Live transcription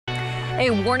A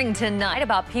warning tonight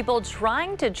about people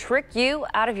trying to trick you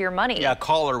out of your money. Yeah, a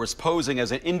caller was posing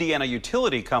as an Indiana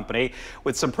utility company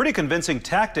with some pretty convincing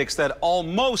tactics that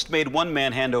almost made one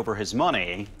man hand over his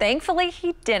money. Thankfully,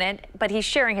 he didn't, but he's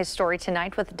sharing his story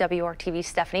tonight with WRTV's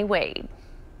Stephanie Wade.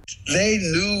 They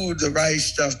knew the right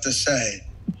stuff to say.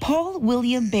 Paul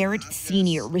William Barrett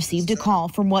Sr. received a call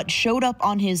from what showed up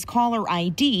on his caller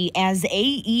ID as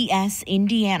AES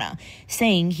Indiana,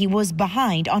 saying he was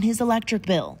behind on his electric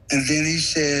bill. And then he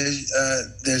says,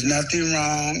 there's nothing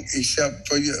wrong except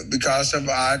for you, because of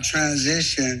our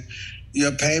transition,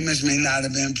 your payments may not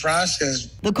have been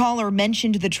processed. The caller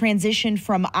mentioned the transition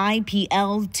from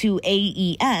IPL to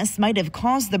AES might have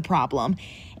caused the problem,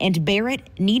 and Barrett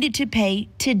needed to pay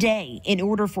today in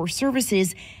order for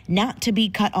services not to be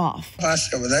cut off. I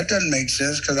said, well, that doesn't make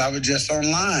sense because I was just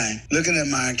online looking at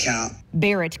my account.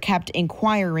 Barrett kept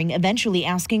inquiring, eventually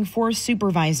asking for a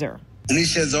supervisor. And he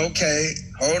says, okay,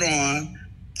 hold on,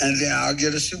 and then I'll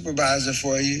get a supervisor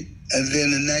for you. And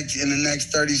then in the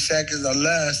next 30 seconds or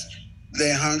less,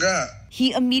 they hung up.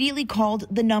 He immediately called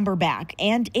the number back,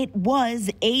 and it was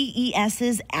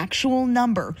AES's actual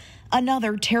number,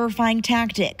 another terrifying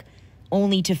tactic,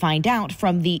 only to find out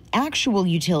from the actual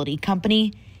utility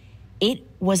company it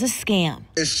was a scam.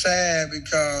 It's sad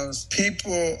because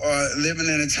people are living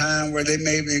in a time where they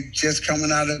may be just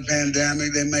coming out of the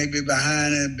pandemic, they may be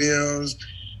behind in bills,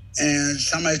 and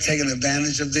somebody's taking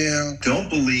advantage of them. Don't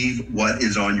believe what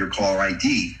is on your caller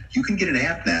ID. You can get an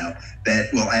app now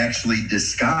that will actually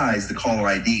disguise the caller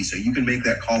ID, so you can make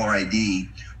that caller ID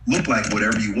look like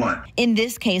whatever you want. In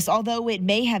this case, although it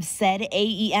may have said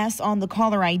AES on the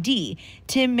caller ID,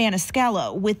 Tim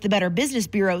Maniscalco with the Better Business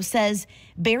Bureau says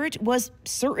Barrett was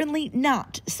certainly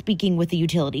not speaking with the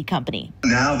utility company.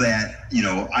 Now that,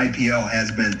 IPL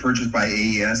has been purchased by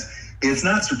AES, it's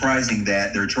not surprising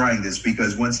that they're trying this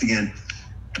because, once again,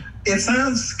 it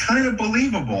sounds kind of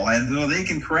believable, and though they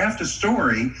can craft a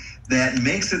story that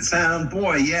makes it sound,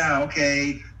 boy, yeah,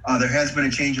 okay, there has been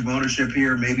a change of ownership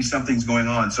here, maybe something's going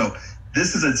on. So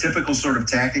this is a typical sort of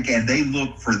tactic, and they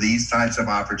look for these types of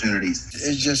opportunities.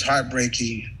 It's just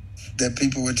heartbreaking that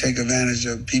people would take advantage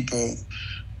of people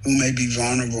who may be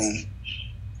vulnerable,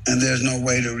 and there's no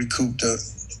way to recoup to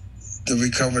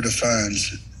recover the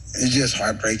funds. It's just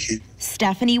heartbreaking.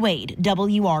 Stephanie Wade,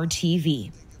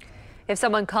 WRTV. If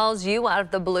someone calls you out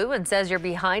of the blue and says you're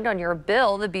behind on your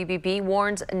bill, the BBB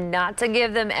warns not to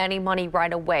give them any money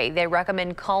right away. They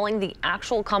recommend calling the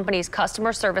actual company's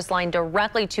customer service line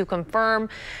directly to confirm.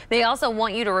 They also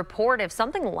want you to report if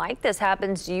something like this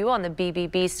happens to you on the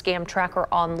BBB Scam Tracker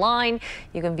online.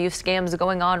 You can view scams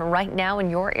going on right now in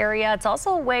your area. It's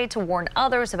also a way to warn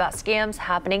others about scams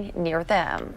happening near them.